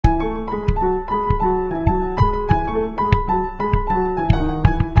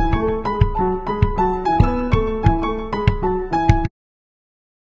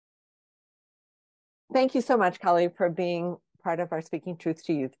Thank you so much, Kali, for being part of our Speaking Truth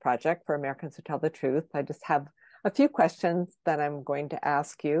to Youth project for Americans Who Tell the Truth. I just have a few questions that I'm going to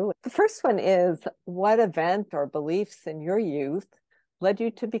ask you. The first one is, what event or beliefs in your youth led you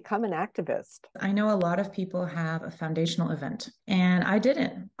to become an activist? I know a lot of people have a foundational event, and I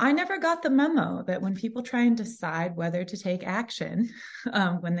didn't. I never got the memo that when people try and decide whether to take action,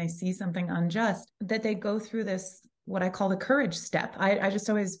 when they see something unjust, that they go through this, what I call the courage step. I just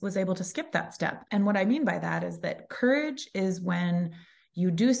always was able to skip that step. And what I mean by that is that courage is when you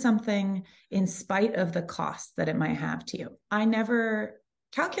do something in spite of the cost that it might have to you. I never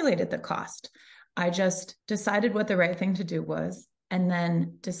calculated the cost. I just decided what the right thing to do was and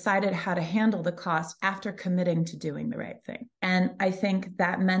then decided how to handle the cost after committing to doing the right thing. And I think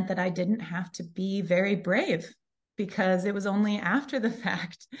that meant that I didn't have to be very brave because it was only after the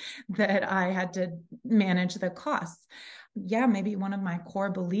fact that I had to manage the costs. Yeah, maybe one of my core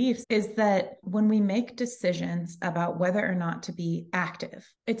beliefs is that when we make decisions about whether or not to be active,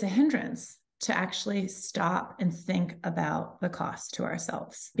 it's a hindrance to actually stop and think about the cost to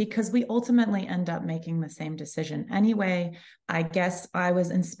ourselves because we ultimately end up making the same decision anyway. I guess I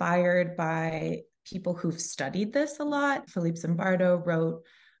was inspired by people who've studied this a lot. Philippe Zimbardo wrote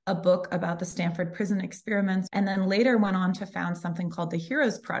a book about the Stanford prison experiments, and then later went on to found something called the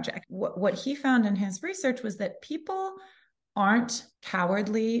Heroes Project. What he found in his research was that people aren't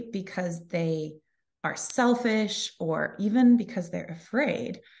cowardly because they are selfish or even because they're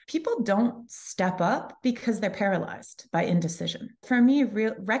afraid. People don't step up because they're paralyzed by indecision. For me,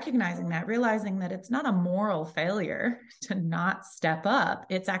 recognizing that, realizing that it's not a moral failure to not step up,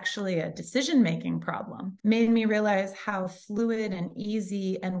 it's actually a decision-making problem, made me realize how fluid and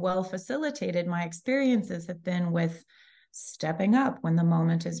easy and well facilitated my experiences have been with stepping up when the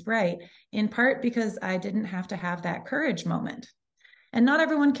moment is right, in part because I didn't have to have that courage moment. And not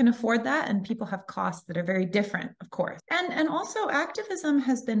everyone can afford that, and people have costs that are very different, of course. And also activism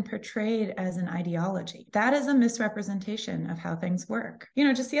has been portrayed as an ideology. That is a misrepresentation of how things work.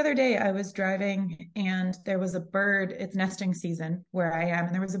 Just the other day I was driving and there was a bird, it's nesting season where I am,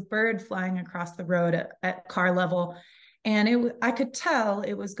 and there was a bird flying across the road at car level. And I could tell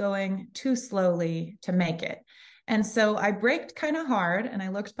it was going too slowly to make it. And so I braked kind of hard and I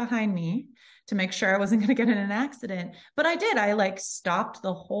looked behind me to make sure I wasn't going to get in an accident. But I did. I stopped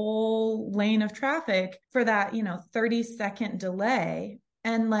the whole lane of traffic for that, 30-second delay.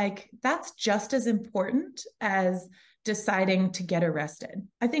 And that's just as important as deciding to get arrested.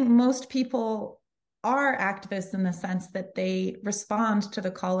 I think most people are activists in the sense that they respond to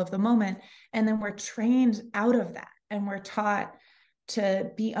the call of the moment. And then we're trained out of that and we're taught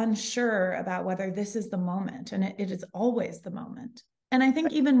to be unsure about whether this is the moment. And it is always the moment. And I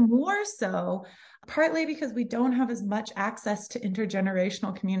think even more so, partly because we don't have as much access to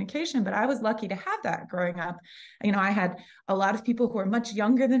intergenerational communication, but I was lucky to have that growing up. I had a lot of people who were much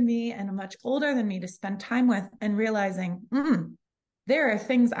younger than me and much older than me to spend time with, and realizing there are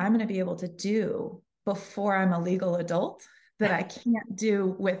things I'm going to be able to do before I'm a legal adult that I can't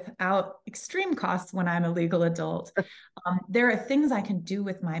do without extreme costs when I'm a legal adult. There are things I can do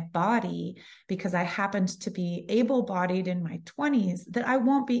with my body because I happened to be able-bodied in my 20s that I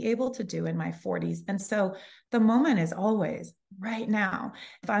won't be able to do in my 40s. And so the moment is always right now.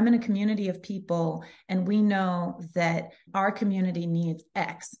 If I'm in a community of people and we know that our community needs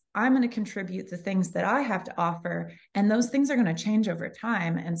X, I'm going to contribute the things that I have to offer, and those things are going to change over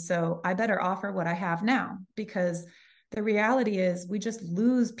time. And so I better offer what I have now, because the reality is we just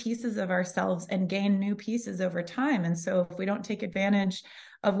lose pieces of ourselves and gain new pieces over time. And so if we don't take advantage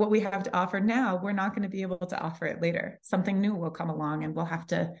of what we have to offer now, we're not going to be able to offer it later. Something new will come along and we'll have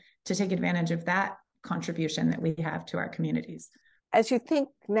to take advantage of that contribution that we have to our communities. As you think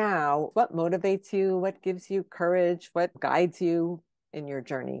now, what motivates you? What gives you courage? What guides you in your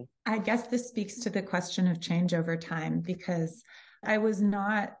journey? I guess this speaks to the question of change over time, because I was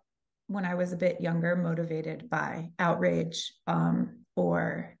not, when I was a bit younger, motivated by outrage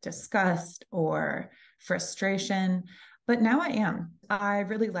or disgust or frustration. But now I am. I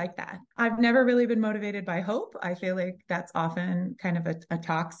really like that. I've never really been motivated by hope. I feel like that's often kind of a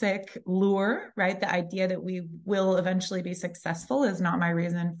toxic lure, right? The idea that we will eventually be successful is not my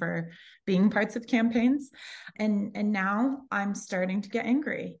reason for being parts of campaigns. And now I'm starting to get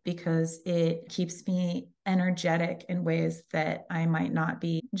angry because it keeps me energetic in ways that I might not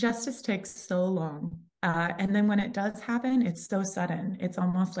be. Justice takes so long. And then when it does happen, it's so sudden. It's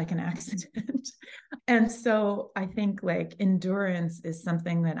almost like an accident. And so I think like endurance is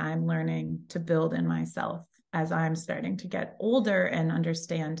something that I'm learning to build in myself as I'm starting to get older and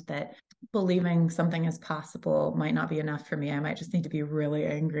understand that believing something is possible might not be enough for me. I might just need to be really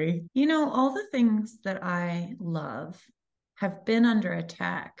angry. You know, all the things that I love have been under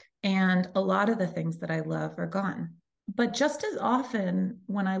attack, and a lot of the things that I love are gone. But just as often,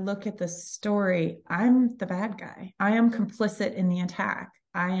 when I look at the story, I'm the bad guy. I am complicit in the attack.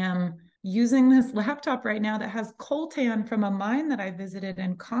 I am using this laptop right now that has coltan from a mine that I visited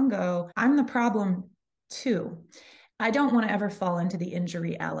in Congo. I'm the problem too. I don't want to ever fall into the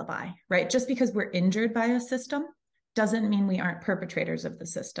injury alibi, right? Just because we're injured by a system doesn't mean we aren't perpetrators of the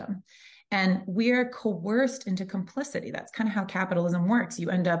system. And we are coerced into complicity. That's kind of how capitalism works. You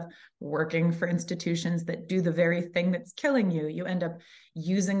end up working for institutions that do the very thing that's killing you. You end up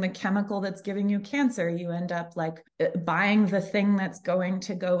using the chemical that's giving you cancer. You end up like buying the thing that's going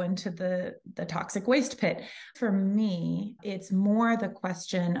to go into the toxic waste pit. For me, it's more the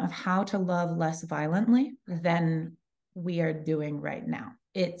question of how to love less violently than we are doing right now.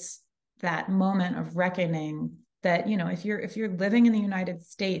 It's that moment of reckoning that, you know, if you're living in the United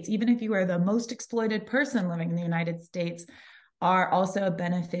States, even if you are the most exploited person living in the United States, are also a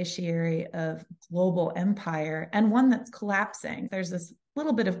beneficiary of global empire and one that's collapsing. There's this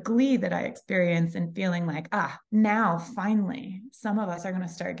little bit of glee that I experience in feeling like, now finally, some of us are going to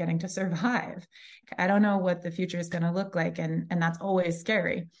start getting to survive. I don't know what the future is going to look like, and that's always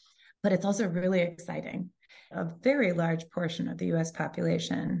scary, but it's also really exciting. A very large portion of the US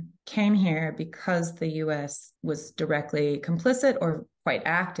population came here because the US was directly complicit or quite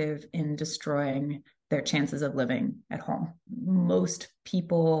active in destroying their chances of living at home. Most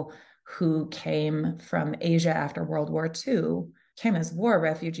people who came from Asia after World War II came as war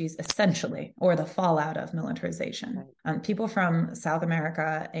refugees, essentially, or the fallout of militarization. People from South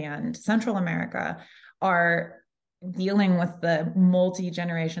America and Central America are dealing with the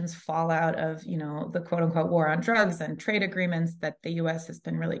multi-generations fallout of, you know, the quote unquote war on drugs and trade agreements that the US has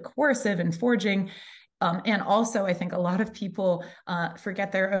been really coercive in forging. And also, I think a lot of people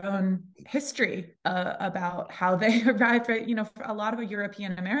forget their own history about how they arrived. Right? You know, a lot of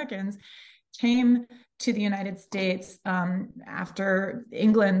European Americans came to the United States after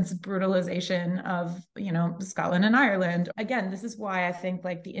England's brutalization of, you know, Scotland and Ireland. Again, this is why I think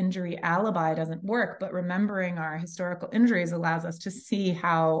like the injury alibi doesn't work, but remembering our historical injuries allows us to see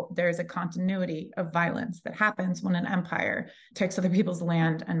how there's a continuity of violence that happens when an empire takes other people's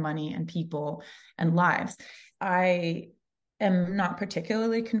land and money and people and lives. I am not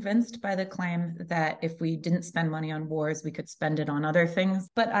particularly convinced by the claim that if we didn't spend money on wars, we could spend it on other things,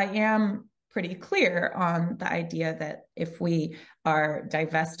 but I am pretty clear on the idea that if we are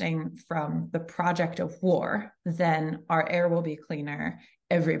divesting from the project of war, then our air will be cleaner,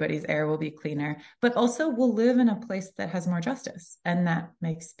 everybody's air will be cleaner, but also we'll live in a place that has more justice, and that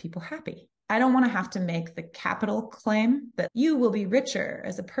makes people happy. I don't want to have to make the capital claim that you will be richer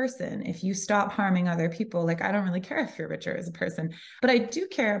as a person if you stop harming other people. Like, I don't really care if you're richer as a person, but I do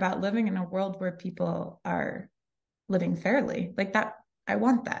care about living in a world where people are living fairly. Like that, I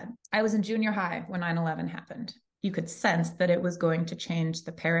want that. I was in junior high when 9/11 happened. You could sense that it was going to change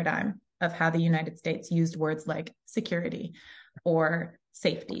the paradigm of how the United States used words like security or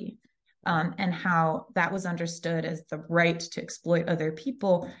safety, and how that was understood as the right to exploit other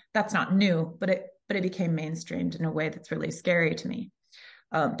people. That's not new, but it became mainstreamed in a way that's really scary to me.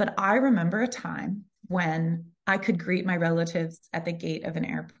 But I remember a time when I could greet my relatives at the gate of an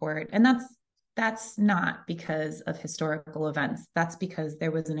airport, and that's not because of historical events. That's because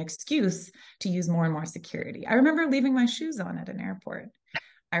there was an excuse to use more and more security. I remember leaving my shoes on at an airport.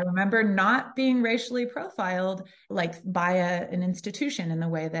 I remember not being racially profiled like by an institution in the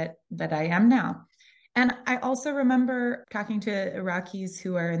way that I am now. And I also remember talking to Iraqis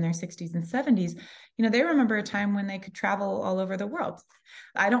who are in their 60s and 70s. You know, they remember a time when they could travel all over the world.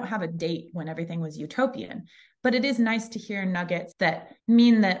 I don't have a date when everything was utopian, but it is nice to hear nuggets that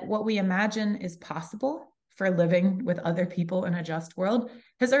mean that what we imagine is possible for living with other people in a just world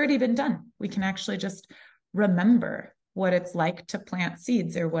has already been done. We can actually just remember what it's like to plant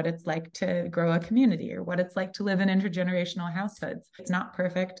seeds, or what it's like to grow a community, or what it's like to live in intergenerational households. It's not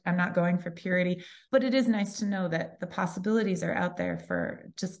perfect. I'm not going for purity, but it is nice to know that the possibilities are out there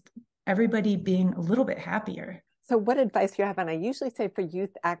for just everybody being a little bit happier. So what advice do you have? And I usually say for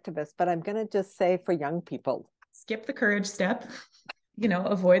youth activists, but I'm going to just say for young people. Skip the courage step.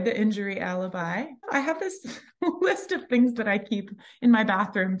 avoid the injury alibi. I have this list of things that I keep in my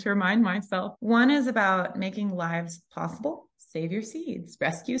bathroom to remind myself. One is about making lives possible. Save your seeds,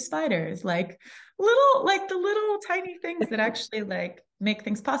 rescue spiders, like the little tiny things that actually like make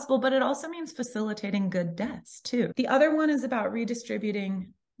things possible, but it also means facilitating good deaths too. The other one is about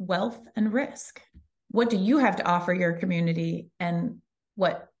redistributing wealth and risk. What do you have to offer your community, and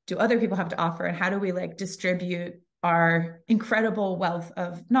what do other people have to offer, and how do we like distribute our incredible wealth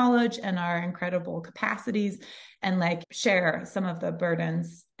of knowledge and our incredible capacities and like share some of the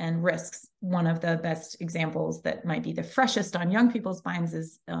burdens and risks. One of the best examples that might be the freshest on young people's minds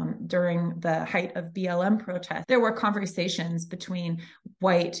is during the height of BLM protests, there were conversations between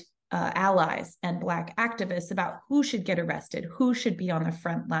white allies and Black activists about who should get arrested, who should be on the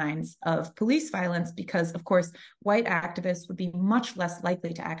front lines of police violence, because, of course, white activists would be much less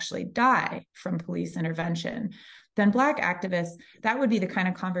likely to actually die from police intervention than Black activists. That would be the kind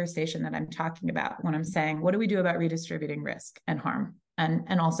of conversation that I'm talking about when I'm saying, what do we do about redistributing risk and harm?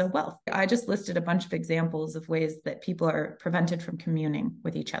 And also wealth. I just listed a bunch of examples of ways that people are prevented from communing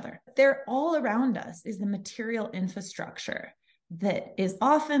with each other. They're all around us is the material infrastructure that is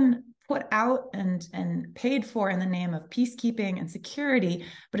often put out and paid for in the name of peacekeeping and security,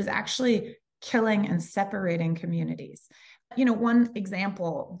 but is actually killing and separating communities. One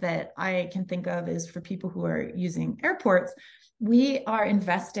example that I can think of is for people who are using airports. We are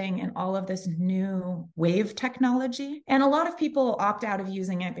investing in all of this new wave technology, and a lot of people opt out of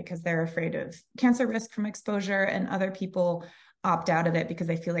using it because they're afraid of cancer risk from exposure, and other people opt out of it because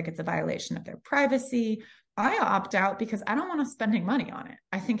they feel like it's a violation of their privacy. I opt out because I don't want us spending money on it.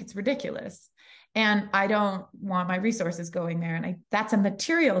 I think it's ridiculous. And I don't want my resources going there. And that's a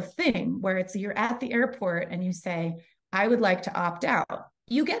material thing where you're at the airport and you say, I would like to opt out.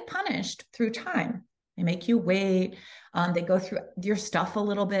 You get punished through time. They make you wait. They go through your stuff a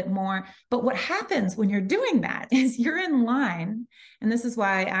little bit more. But what happens when you're doing that is you're in line. And this is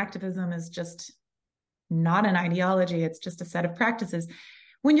why activism is just not an ideology. It's just a set of practices.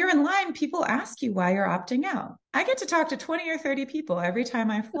 When you're in line, people ask you why you're opting out. I get to talk to 20 or 30 people every time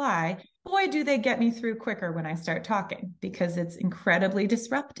I fly. Boy, do they get me through quicker when I start talking, because it's incredibly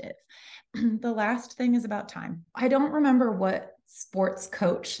disruptive. The last thing is about time. I don't remember what sports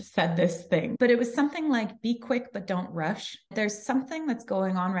coach said this thing, but it was something like, be quick, but don't rush. There's something that's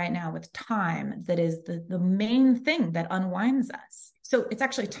going on right now with time that is the main thing that unwinds us. So it's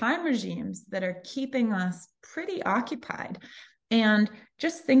actually time regimes that are keeping us pretty occupied. And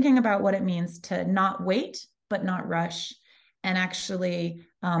just thinking about what it means to not wait, but not rush, and actually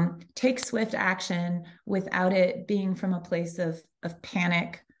take swift action without it being from a place of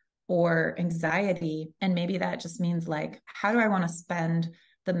panic or anxiety. And maybe that just means like, how do I want to spend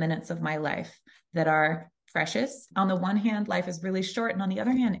the minutes of my life that are precious? On the one hand, life is really short. And on the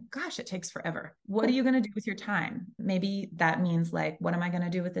other hand, gosh, it takes forever. What are you going to do with your time? Maybe that means like, what am I going to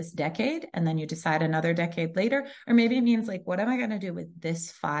do with this decade? And then you decide another decade later. Or maybe it means like, what am I going to do with this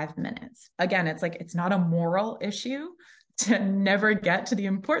 5 minutes? Again, it's like, it's not a moral issue to never get to the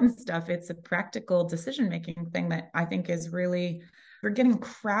important stuff. It's a practical decision-making thing that I think is really, we're getting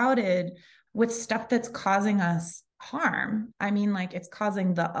crowded with stuff that's causing us harm. I mean, like, it's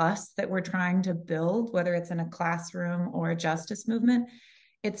causing the us that we're trying to build, whether it's in a classroom or a justice movement.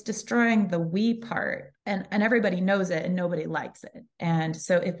 It's destroying the we part, and everybody knows it and nobody likes it. And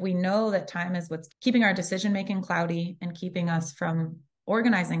so if we know that time is what's keeping our decision-making cloudy and keeping us from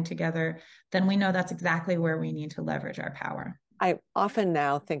organizing together, then we know that's exactly where we need to leverage our power. I often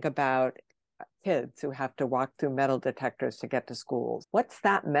now think about kids who have to walk through metal detectors to get to schools. What's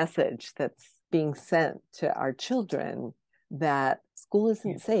that message that's being sent to our children that school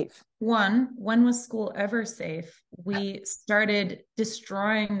isn't safe? One, when was school ever safe? We started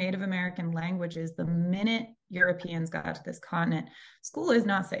destroying Native American languages the minute Europeans got to this continent. School is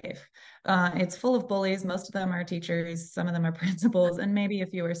not safe. It's full of bullies. Most of them are teachers. Some of them are principals, and maybe a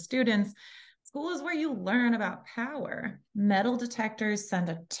few are students. School is where you learn about power. Metal detectors send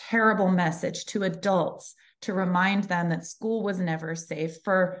a terrible message to adults to remind them that school was never safe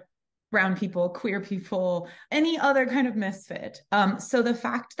for brown people, queer people, any other kind of misfit. So the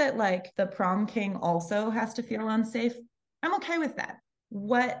fact that like the prom king also has to feel unsafe, I'm okay with that.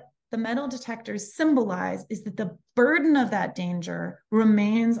 What the metal detectors symbolize is that the burden of that danger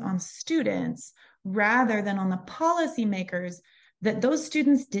remains on students rather than on the policymakers that those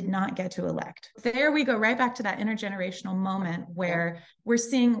students did not get to elect. There we go right back to that intergenerational moment where we're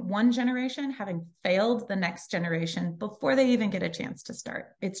seeing one generation having failed the next generation before they even get a chance to start.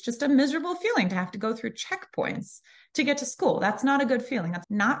 It's just a miserable feeling to have to go through checkpoints to get to school. That's not a good feeling. That's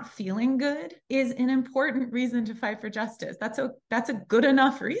not feeling good is an important reason to fight for justice. That's a good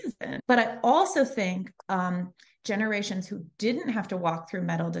enough reason. But I also think generations who didn't have to walk through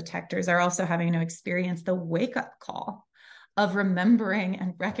metal detectors are also having to experience the wake-up call of remembering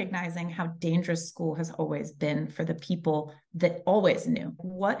and recognizing how dangerous school has always been for the people that always knew.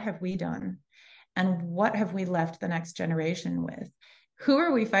 What have we done? And what have we left the next generation with? Who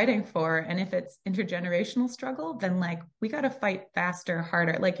are we fighting for? And if it's intergenerational struggle, then like we got to fight faster,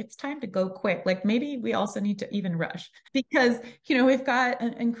 harder. Like it's time to go quick. Like maybe we also need to even rush because, we've got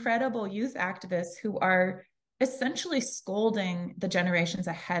incredible youth activists who are essentially scolding the generations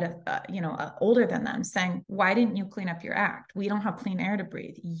ahead of, older than them, saying, why didn't you clean up your act? We don't have clean air to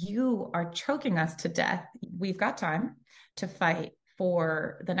breathe. You are choking us to death. We've got time to fight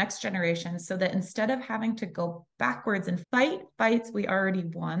for the next generation so that instead of having to go backwards and fight fights we already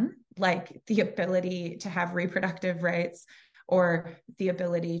won, like the ability to have reproductive rights or the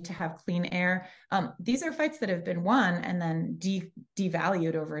ability to have clean air. These are fights that have been won and then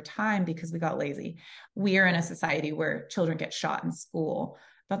devalued over time because we got lazy. We are in a society where children get shot in school.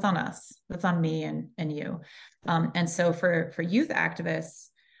 That's on us. That's on me and you. And so for youth activists,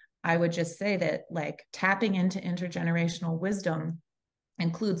 I would just say that like tapping into intergenerational wisdom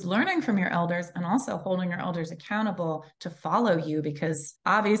includes learning from your elders and also holding your elders accountable to follow you because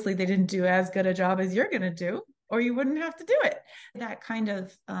obviously they didn't do as good a job as you're going to do, or you wouldn't have to do it. That kind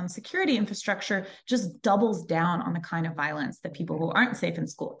of security infrastructure just doubles down on the kind of violence that people who aren't safe in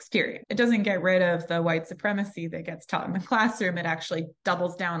school experience. It doesn't get rid of the white supremacy that gets taught in the classroom. It actually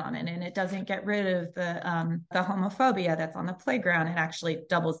doubles down on it. And it doesn't get rid of the homophobia that's on the playground. It actually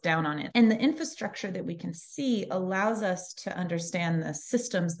doubles down on it. And the infrastructure that we can see allows us to understand the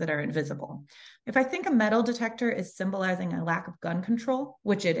systems that are invisible. If I think a metal detector is symbolizing a lack of gun control,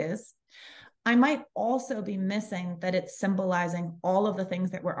 which it is, I might also be missing that it's symbolizing all of the things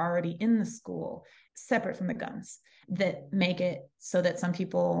that were already in the school, separate from the guns, that make it so that some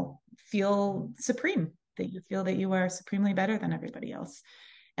people feel supreme, that you feel that you are supremely better than everybody else.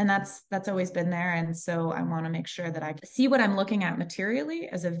 And that's always been there. And so I want to make sure that I see what I'm looking at materially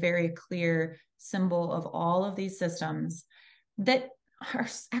as a very clear symbol of all of these systems that are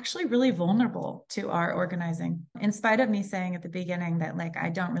actually really vulnerable to our organizing. In spite of me saying at the beginning that like I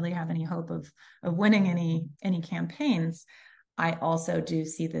don't really have any hope of winning any campaigns, I also do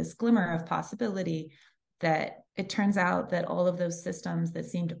see this glimmer of possibility that it turns out that all of those systems that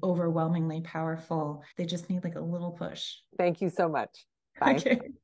seemed overwhelmingly powerful, they just need like a little push. Thank you so much. Bye. Okay.